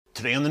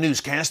Today on the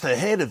newscast, the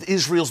head of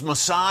Israel's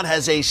Mossad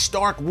has a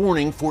stark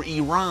warning for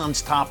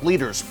Iran's top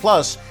leaders.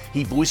 Plus,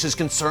 he voices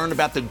concern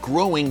about the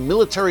growing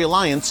military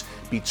alliance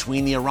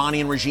between the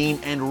Iranian regime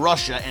and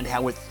Russia and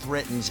how it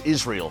threatens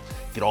Israel.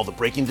 Get all the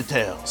breaking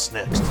details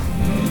next.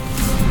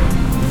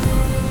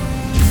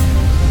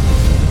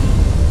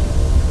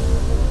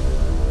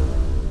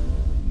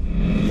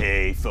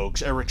 Hey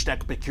folks, Eric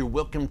Stackpick here.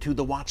 Welcome to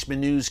the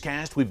Watchman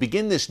Newscast. We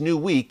begin this new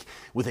week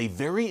with a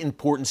very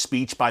important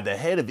speech by the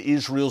head of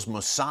Israel's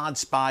Mossad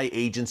spy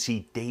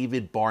agency,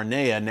 David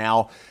Barnea.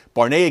 Now,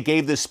 Barnea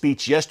gave this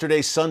speech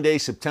yesterday, Sunday,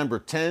 September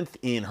 10th,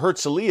 in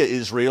Herzliya,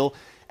 Israel,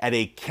 at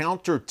a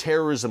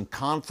counterterrorism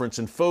conference.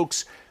 And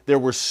folks, there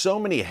were so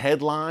many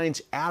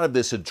headlines out of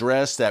this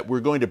address that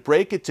we're going to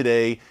break it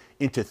today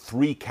into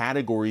three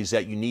categories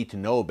that you need to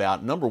know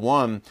about. Number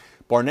one,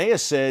 Barnea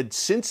said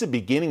since the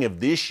beginning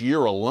of this year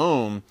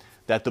alone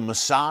that the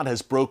Mossad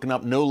has broken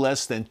up no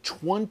less than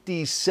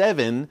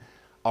 27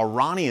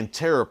 Iranian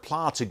terror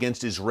plots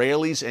against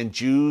Israelis and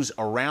Jews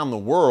around the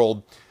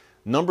world.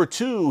 Number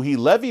two, he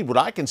levied what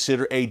I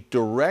consider a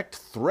direct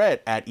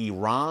threat at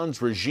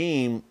Iran's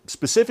regime,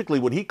 specifically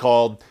what he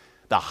called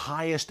the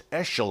highest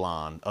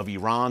echelon of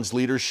Iran's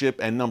leadership.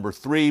 And number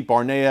three,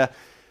 Barnea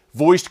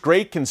voiced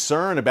great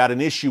concern about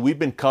an issue we've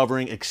been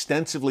covering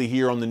extensively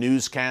here on the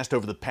newscast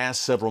over the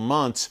past several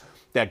months,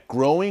 that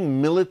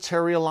growing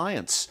military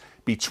alliance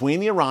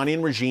between the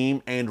Iranian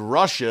regime and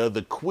Russia,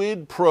 the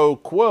quid pro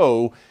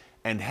quo,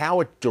 and how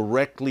it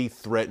directly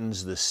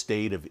threatens the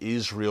state of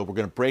Israel. We're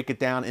going to break it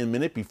down in a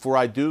minute. Before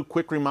I do,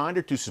 quick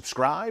reminder to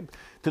subscribe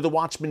to the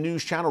Watchman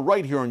News channel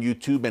right here on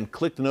YouTube and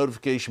click the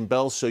notification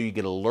bell so you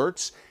get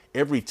alerts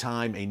every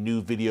time a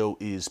new video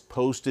is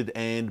posted.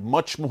 And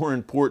much more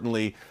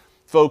importantly,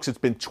 folks, it's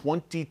been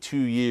 22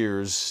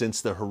 years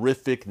since the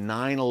horrific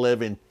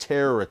 9/11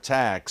 terror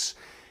attacks,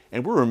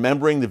 and we're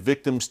remembering the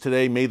victims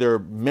today. May their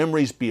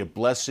memories be a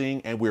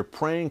blessing, and we're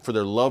praying for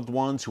their loved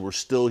ones who are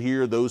still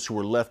here, those who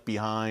were left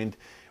behind.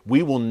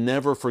 We will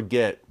never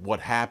forget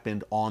what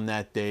happened on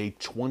that day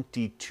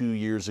 22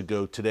 years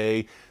ago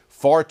today.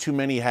 Far too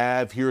many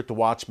have. Here at the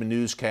Watchman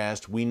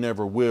Newscast, we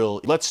never will.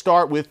 Let's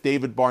start with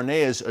David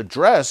Barnea's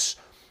address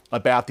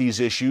about these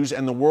issues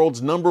and the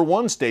world's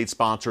 #1 state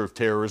sponsor of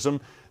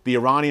terrorism, the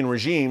Iranian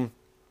regime.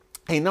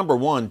 Hey, number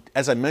one,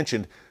 as I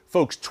mentioned,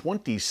 folks,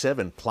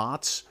 27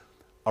 plots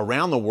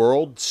around the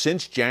world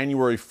since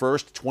January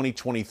 1st,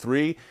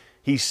 2023.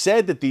 He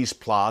said that these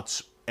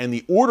plots and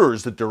the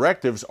orders, the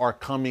directives, are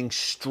coming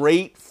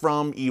straight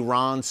from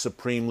Iran's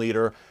supreme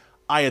leader,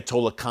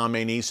 Ayatollah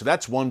Khamenei. So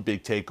that's one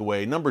big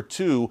takeaway. Number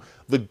two,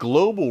 the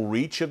global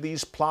reach of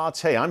these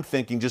plots. Hey, I'm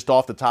thinking just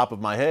off the top of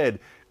my head,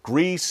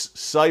 Greece,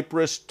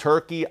 Cyprus,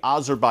 Turkey,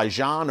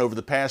 Azerbaijan over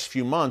the past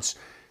few months,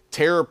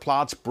 terror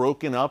plots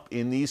broken up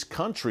in these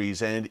countries.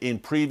 And in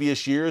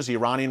previous years, the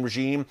Iranian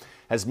regime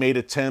has made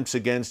attempts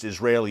against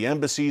Israeli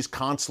embassies,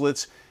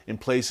 consulates in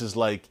places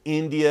like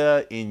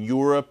India, in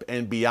Europe,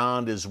 and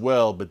beyond as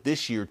well. But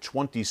this year,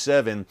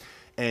 27.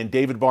 And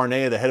David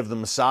Barnea, the head of the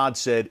Mossad,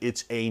 said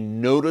it's a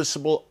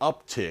noticeable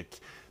uptick.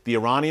 The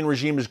Iranian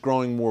regime is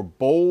growing more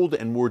bold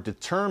and more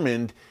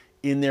determined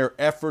in their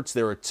efforts,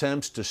 their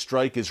attempts to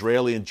strike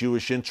Israeli and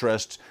Jewish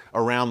interests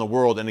around the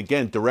world. And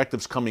again,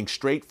 directives coming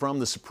straight from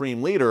the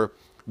supreme leader,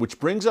 which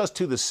brings us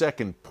to the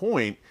second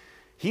point.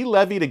 He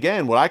levied,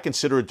 again, what I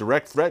consider a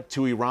direct threat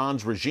to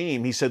Iran's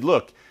regime. He said,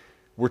 look,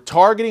 we're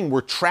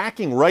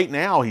tracking right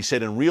now, he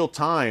said, in real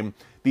time,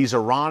 these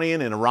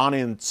Iranian and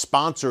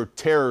Iranian-sponsored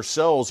terror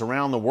cells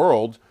around the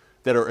world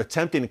that are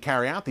attempting to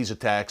carry out these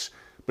attacks.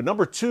 But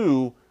number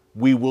two,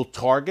 we will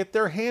target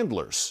their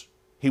handlers.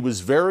 He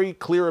was very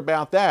clear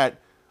about that,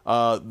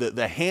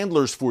 the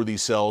handlers for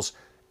these cells.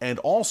 And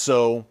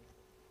also,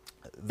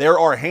 there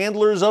are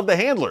handlers of the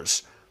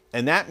handlers.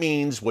 And that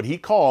means what he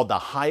called the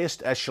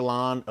highest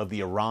echelon of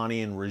the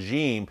Iranian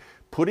regime,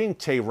 putting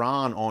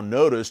Tehran on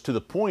notice to the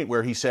point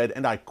where he said,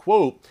 and I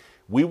quote,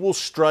 "We will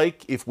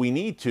strike if we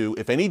need to.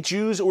 If any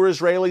Jews or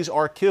Israelis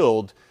are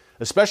killed,"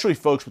 especially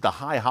folks with the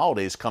high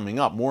holidays coming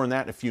up, more on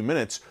that in a few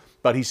minutes.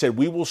 But he said,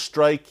 "We will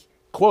strike,"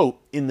 quote,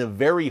 "in the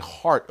very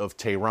heart of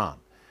Tehran."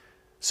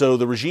 So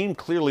the regime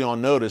clearly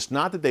on notice,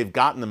 not that they've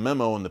gotten the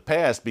memo in the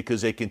past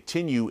because they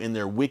continue in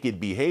their wicked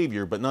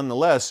behavior, but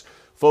nonetheless,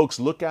 folks,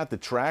 look at the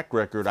track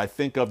record. I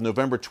think of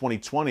November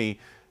 2020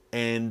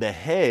 and the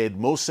head,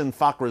 Mohsen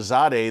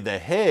Fakhrizadeh, the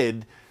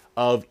head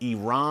of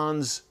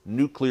Iran's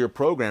nuclear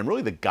program,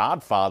 really the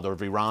godfather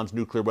of Iran's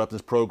nuclear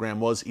weapons program,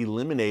 was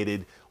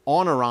eliminated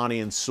on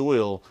Iranian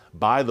soil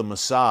by the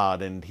Mossad,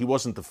 and he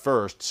wasn't the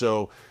first.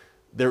 So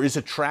there is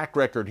a track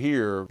record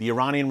here. The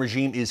Iranian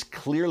regime is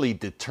clearly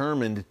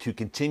determined to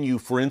continue,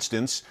 for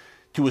instance,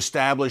 to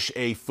establish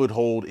a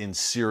foothold in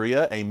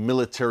Syria, a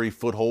military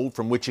foothold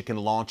from which it can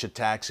launch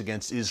attacks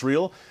against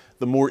Israel.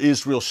 The more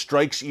Israel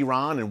strikes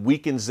Iran and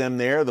weakens them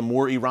there, the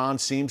more Iran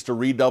seems to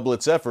redouble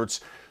its efforts.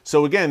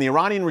 So again, the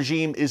Iranian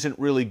regime isn't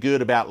really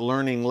good about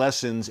learning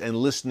lessons and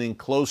listening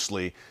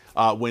closely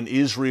when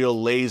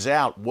Israel lays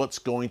out what's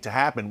going to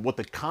happen, what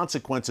the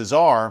consequences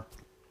are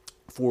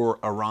for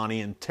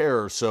Iranian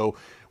terror. So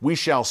we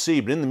shall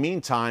see. But in the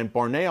meantime,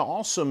 Barnea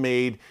also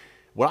made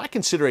what I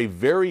consider a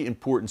very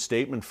important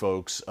statement,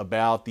 folks,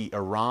 about the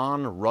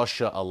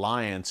Iran-Russia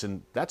alliance,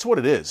 and that's what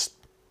it is.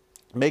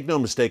 Make no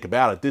mistake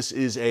about it, this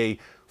is a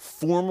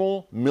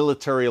formal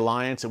military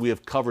alliance that we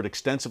have covered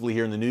extensively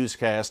here in the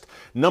newscast.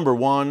 Number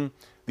one,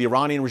 the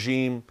Iranian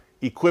regime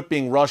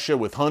equipping Russia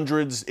with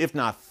hundreds, if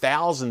not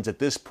thousands at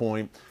this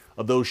point,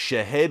 of those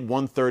Shahed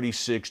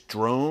 136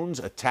 drones,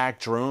 attack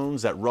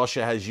drones that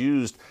Russia has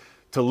used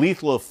to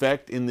lethal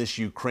effect in this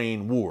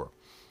Ukraine war.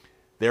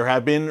 There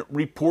have been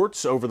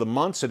reports over the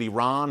months that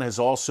Iran has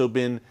also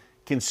been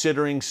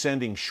considering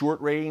sending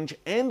short-range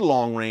and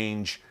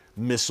long-range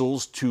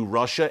missiles to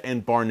Russia,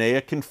 and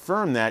Barnea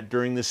confirmed that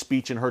during this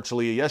speech in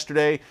Herzliya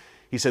yesterday.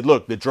 He said,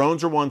 look, the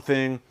drones are one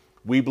thing.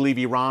 We believe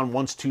Iran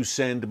wants to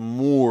send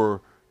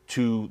more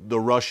to the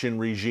Russian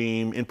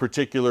regime, in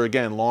particular,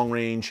 again,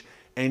 long-range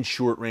and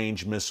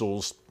short-range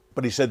missiles.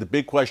 But he said the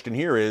big question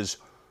here is,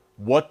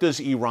 what does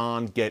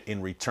Iran get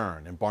in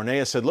return? And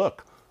Barnea said,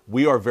 look,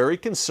 we are very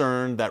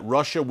concerned that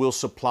Russia will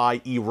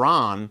supply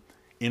Iran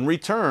in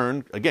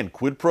return. Again,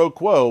 quid pro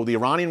quo. The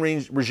Iranian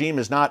regime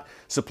is not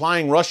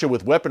supplying Russia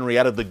with weaponry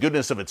out of the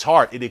goodness of its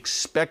heart. It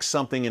expects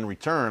something in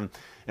return.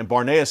 And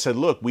Barnea said,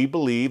 look, we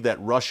believe that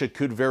Russia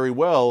could very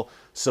well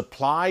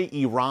supply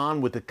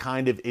Iran with the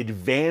kind of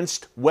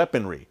advanced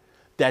weaponry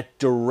that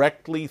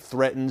directly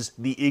threatens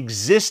the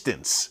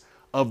existence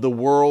of the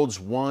world's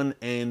one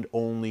and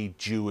only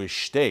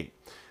Jewish state.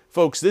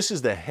 Folks, this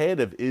is the head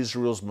of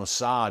Israel's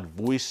Mossad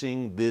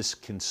voicing this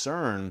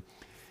concern.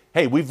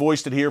 Hey, we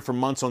voiced it here for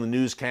months on the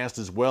newscast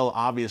as well.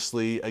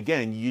 Obviously,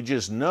 again, you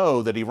just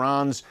know that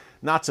Iran's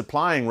not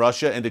supplying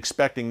Russia and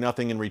expecting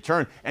nothing in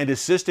return, and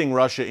assisting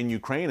Russia in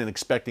Ukraine and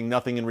expecting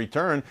nothing in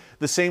return.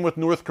 The same with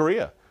North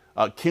Korea.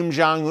 Kim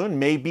Jong-un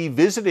may be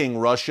visiting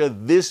Russia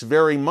this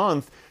very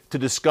month to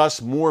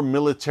discuss more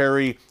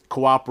military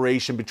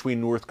cooperation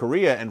between North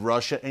Korea and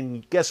Russia.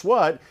 And guess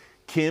what?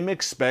 Kim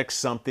expects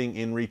something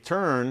in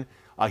return.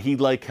 He'd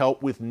like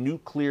help with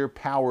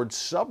nuclear-powered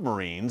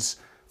submarines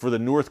for the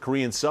North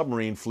Korean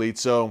submarine fleet.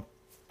 So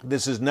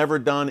this is never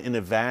done in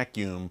a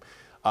vacuum,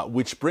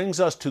 which brings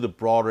us to the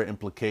broader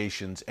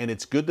implications. And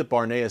it's good that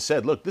Barnea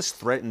said, look, this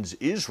threatens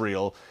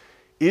Israel.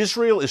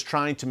 Israel is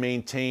trying to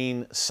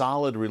maintain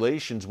solid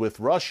relations with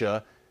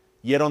Russia,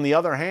 yet on the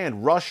other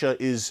hand, Russia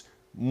is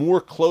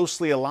more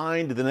closely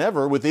aligned than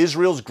ever with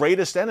Israel's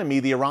greatest enemy,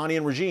 the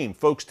Iranian regime.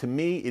 Folks, to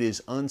me, it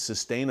is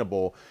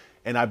unsustainable.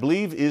 And I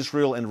believe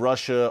Israel and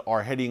Russia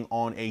are heading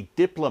on a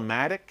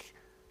diplomatic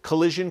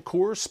collision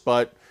course.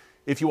 But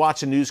if you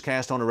watch a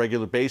newscast on a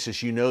regular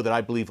basis, you know that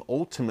I believe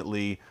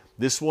ultimately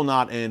this will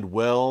not end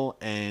well,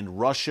 and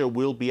Russia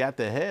will be at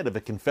the head of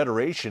a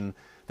confederation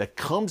that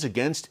comes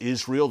against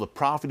Israel. The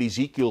prophet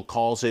Ezekiel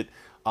calls it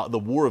the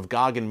war of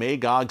Gog and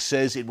Magog,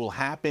 says it will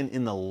happen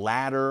in the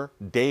latter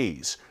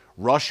days.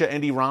 Russia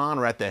and Iran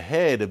are at the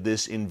head of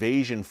this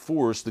invasion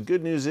force. The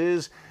good news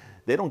is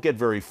they don't get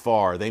very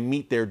far. They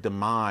meet their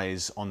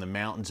demise on the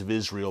mountains of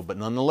Israel. But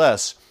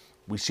nonetheless,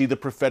 we see the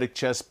prophetic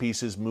chess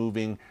pieces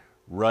moving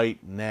right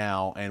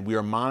now, and we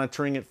are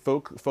monitoring it,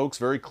 folks,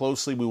 very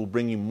closely. We will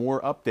bring you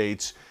more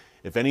updates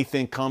if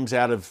anything comes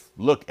out of,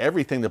 look,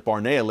 everything that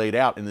Barnea laid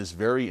out in this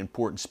very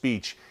important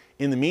speech.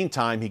 In the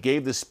meantime, he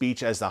gave this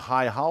speech as the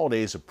high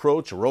holidays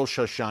approach. Rosh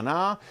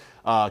Hashanah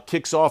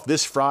kicks off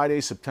this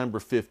Friday, September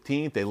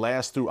 15th. They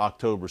last through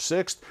October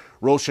 6th.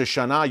 Rosh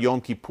Hashanah,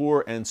 Yom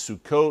Kippur, and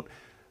Sukkot.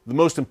 The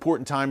most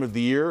important time of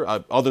the year,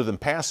 other than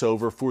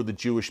Passover, for the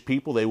Jewish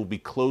people. They will be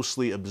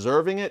closely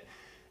observing it.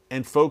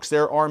 And folks,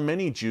 there are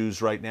many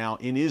Jews right now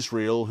in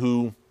Israel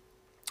who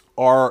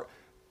are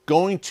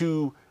going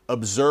to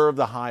observe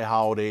the high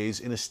holidays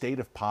in a state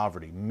of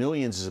poverty.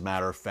 Millions, as a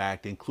matter of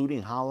fact,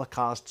 including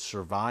Holocaust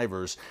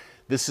survivors.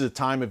 This is a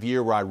time of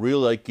year where I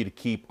really like you to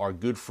keep our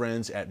good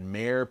friends at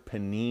Meir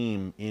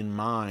Panim in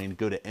mind.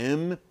 Go to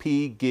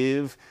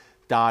mpgive.org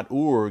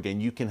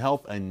and you can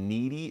help a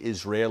needy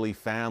Israeli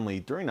family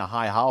during the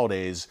high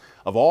holidays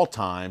of all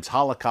times.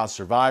 Holocaust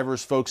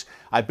survivors. Folks,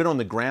 I've been on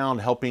the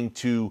ground helping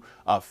to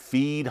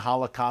feed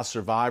Holocaust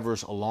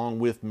survivors along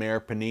with Meir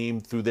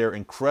Panim through their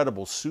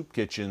incredible soup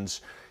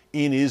kitchens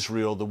in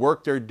Israel. The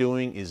work they're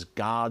doing is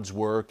God's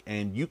work,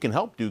 and you can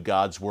help do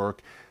God's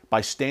work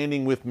by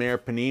standing with Meir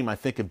Panim. I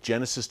think of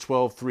Genesis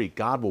 12:3.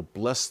 God will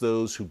bless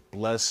those who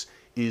bless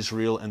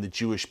Israel and the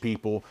Jewish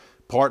people.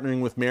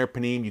 Partnering with Meir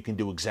Panim, you can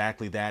do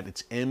exactly that.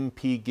 It's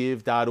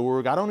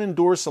mpgive.org. I don't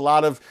endorse a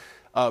lot of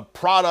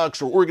products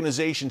or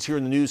organizations here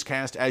in the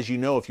newscast, as you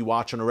know, if you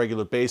watch on a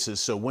regular basis.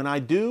 So when I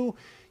do,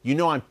 you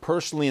know I'm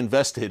personally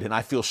invested and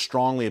I feel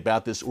strongly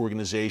about this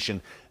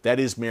organization. That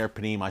is Meir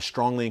Panim. I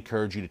strongly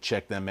encourage you to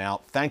check them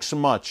out. Thanks so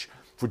much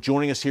for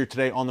joining us here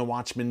today on the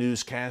Watchman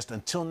Newscast.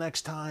 Until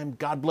next time,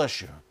 God bless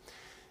you.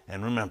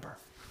 And remember,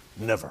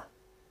 never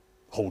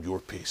hold your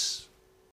peace.